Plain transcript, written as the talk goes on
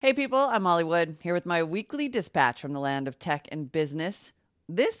Hey people, I'm Molly Wood, here with my weekly dispatch from the land of tech and business.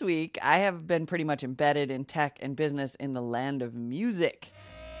 This week, I have been pretty much embedded in tech and business in the land of music.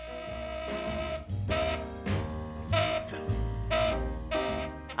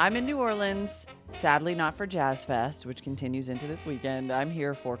 I'm in New Orleans, sadly not for Jazz Fest, which continues into this weekend. I'm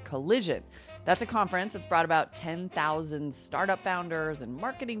here for Collision. That's a conference that's brought about 10,000 startup founders and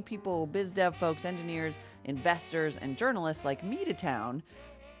marketing people, biz dev folks, engineers, investors, and journalists like me to town.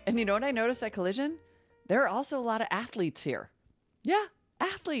 And you know what I noticed at Collision? There are also a lot of athletes here. Yeah,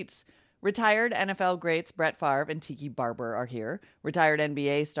 athletes. Retired NFL greats Brett Favre and Tiki Barber are here. Retired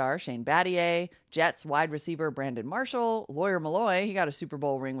NBA star Shane Battier, Jets wide receiver Brandon Marshall, Lawyer Malloy, he got a Super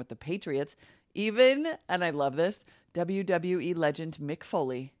Bowl ring with the Patriots. Even, and I love this, WWE legend Mick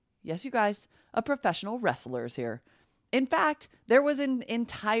Foley. Yes, you guys, a professional wrestler is here. In fact, there was an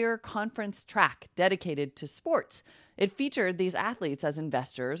entire conference track dedicated to sports. It featured these athletes as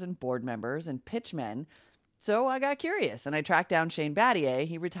investors and board members and pitchmen. So I got curious and I tracked down Shane Battier.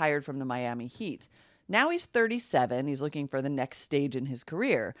 He retired from the Miami Heat. Now he's 37. He's looking for the next stage in his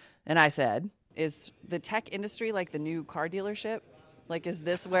career. And I said, is the tech industry like the new car dealership? Like, is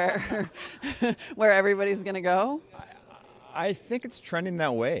this where where everybody's going to go? I think it's trending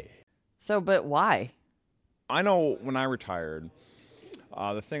that way. So, but why? I know when I retired,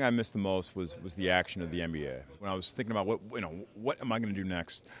 the thing I missed the most was the action of the NBA. When I was thinking about what am I going to do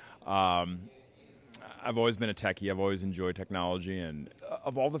next, I've always been a techie. I've always enjoyed technology, and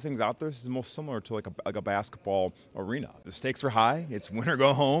of all the things out there, this is most similar to like a basketball arena. The stakes are high. It's win or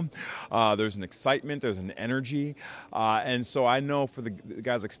go home. There's an excitement. There's an energy, and so I know for the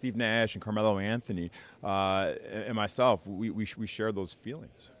guys like Steve Nash and Carmelo Anthony and myself, we share those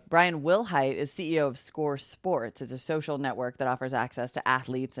feelings. Brian Wilhite is CEO of Score Sports. It's a social network that offers access to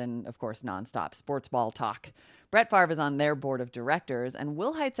athletes and, of course, nonstop sports ball talk. Brett Favre is on their board of directors, and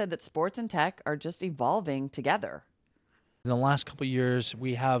Wilhite said that sports and tech are just evolving together. In the last couple of years,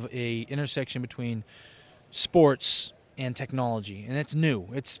 we have a intersection between sports and technology, and it's new.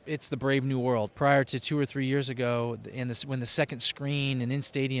 It's the brave new world. Prior to 2 or 3 years ago, when the second screen and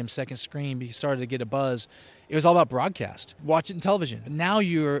in-stadium second screen started to get a buzz, it was all about broadcast. Watch it in television. Now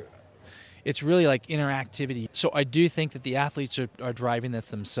it's really like interactivity. So I do think that the athletes are driving this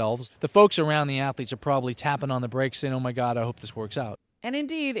themselves. The folks around the athletes are probably tapping on the brakes saying, oh my God, I hope this works out. And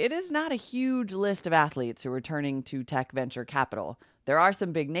indeed, it is not a huge list of athletes who are turning to tech venture capital. There are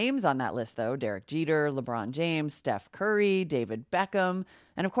some big names on that list, though. Derek Jeter, LeBron James, Steph Curry, David Beckham.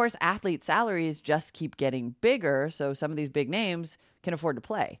 And of course, athlete salaries just keep getting bigger, so some of these big names can afford to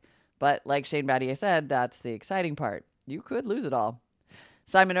play. But like Shane Battier said, that's the exciting part. You could lose it all.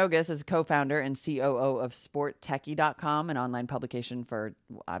 Simon Ogus is co-founder and COO of SportTechie.com, an online publication for,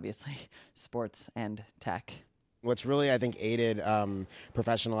 obviously, sports and tech. What's really, I think, aided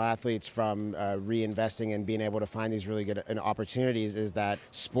professional athletes from reinvesting and being able to find these really good opportunities is that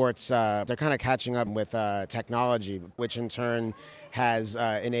sports, they're kind of catching up with technology, which in turn has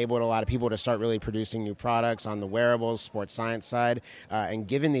enabled a lot of people to start really producing new products on the wearables, sports science side, and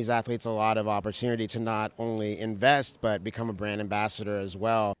given these athletes a lot of opportunity to not only invest, but become a brand ambassador as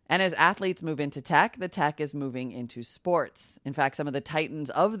well. And as athletes move into tech, the tech is moving into sports. In fact, some of the titans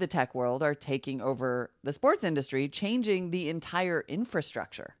of the tech world are taking over the sports industry, changing the entire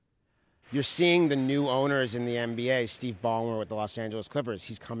infrastructure. You're seeing the new owners in the NBA. Steve Ballmer with the Los Angeles Clippers.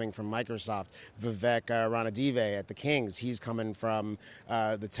 He's coming from Microsoft. Vivek Ranadive at the Kings. He's coming from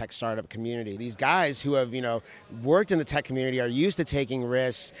the tech startup community. These guys who have, worked in the tech community are used to taking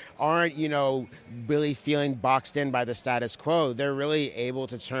risks, aren't, really feeling boxed in by the status quo. They're really able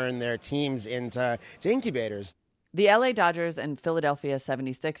to turn their teams into incubators. The LA Dodgers and Philadelphia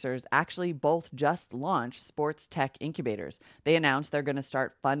 76ers actually both just launched sports tech incubators. They announced they're going to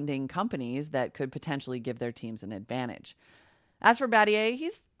start funding companies that could potentially give their teams an advantage. As for Battier,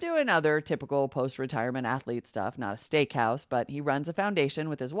 he's doing other typical post-retirement athlete stuff, not a steakhouse, but he runs a foundation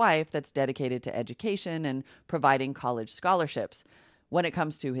with his wife that's dedicated to education and providing college scholarships. When it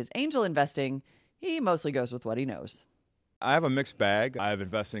comes to his angel investing, he mostly goes with what he knows. I have a mixed bag. I've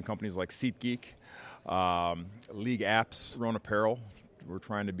invested in companies like SeatGeek, League Apps, Rhone Apparel. We're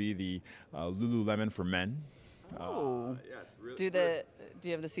trying to be the Lululemon for men. Oh, yeah, it's really do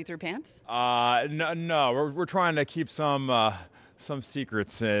you have the see-through pants? No. We're trying to keep some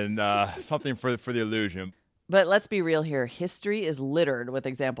secrets and something for the illusion. But let's be real here. History is littered with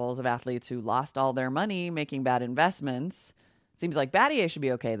examples of athletes who lost all their money making bad investments. Seems like Battier should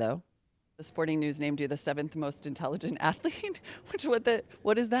be okay, though. The Sporting News named you the 7th most intelligent athlete.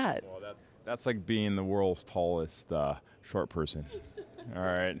 What is that? Well, that's like being the world's tallest short person. All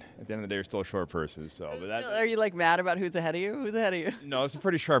right. At the end of the day, you're still a short person. So, but that. Are you like mad about who's ahead of you? Who's ahead of you? No, it's some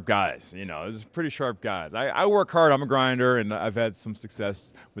pretty sharp guys. It's pretty sharp guys. I work hard. I'm a grinder, and I've had some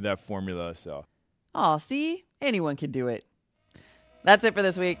success with that formula. So. Oh, see? Anyone can do it. That's it for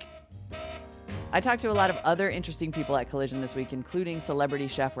this week. I talked to a lot of other interesting people at Collision this week, including celebrity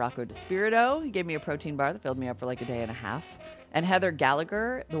chef Rocco DiSpirito. He gave me a protein bar that filled me up for like a day and a half. And Heather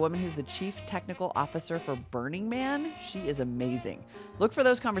Gallagher, the woman who's the chief technical officer for Burning Man. She is amazing. Look for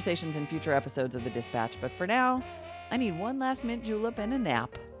those conversations in future episodes of The Dispatch. But for now, I need one last mint julep and a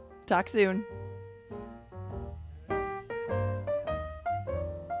nap. Talk soon.